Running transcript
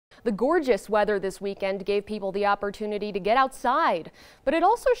The gorgeous weather this weekend gave people the opportunity to get outside, but it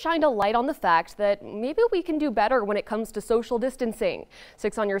also shined a light on the fact that maybe we can do better when it comes to social distancing.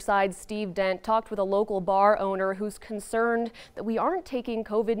 6 on Your Side's Steve Dent talked with a local bar owner who's concerned that we aren't taking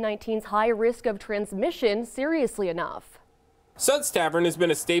COVID-19's high risk of transmission seriously enough. Suds Tavern has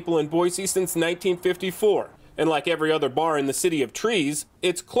been a staple in Boise since 1954. And like every other bar in the city of trees,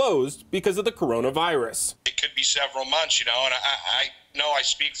 it's closed because of the coronavirus. It could be several months, and I know I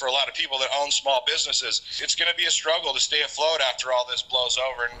speak for a lot of people that own small businesses. It's going to be a struggle to stay afloat after all this blows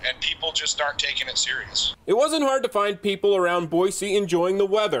over, and people just aren't taking it serious. It wasn't hard to find people around Boise enjoying the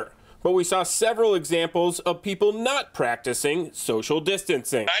weather, but we saw several examples of people not practicing social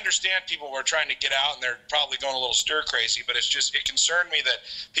distancing. I understand people were trying to get out and they're probably going a little stir crazy, but it concerned me that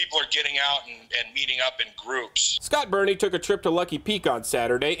people are getting out and meeting up in groups. Scott Burney took a trip to Lucky Peak on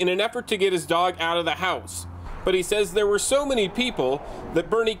Saturday in an effort to get his dog out of the house. But he says there were so many people that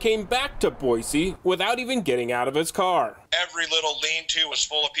Burney came back to Boise without even getting out of his car. Every little lean-to was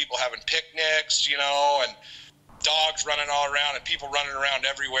full of people having picnics, and dogs running all around and people running around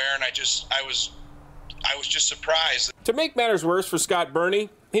everywhere, and I was just surprised. To make matters worse for Scott Burney,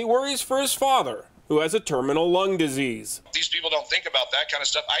 he worries for his father, who has a terminal lung disease. These people don't think about that kind of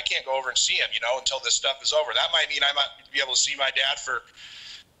stuff. I can't go over and see him, until this stuff is over. That might mean I might be able to see my dad for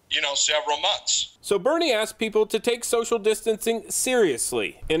several months. So Burney asked people to take social distancing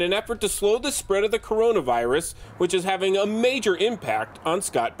seriously in an effort to slow the spread of the coronavirus, which is having a major impact on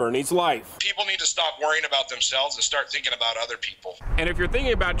Scott Burney's life. People need to stop worrying about themselves and start thinking about other people. And if you're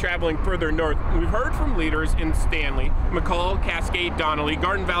thinking about traveling further north, we've heard from leaders in Stanley, McCall, Cascade, Donnelly,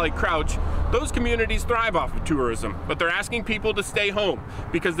 Garden Valley, Crouch. Those communities thrive off of tourism, but they're asking people to stay home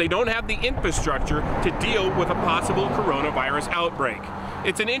because they don't have the infrastructure to deal with a possible coronavirus outbreak.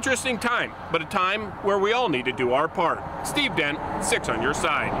 It's an interesting time, but a time where we all need to do our part. Steve Dent, 6 on Your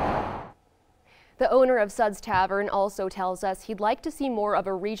Side. The owner of Suds Tavern also tells us he'd like to see more of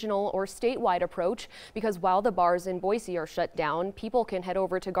a regional or statewide approach because while the bars in Boise are shut down, people can head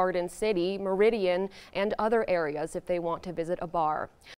over to Garden City, Meridian, and other areas if they want to visit a bar.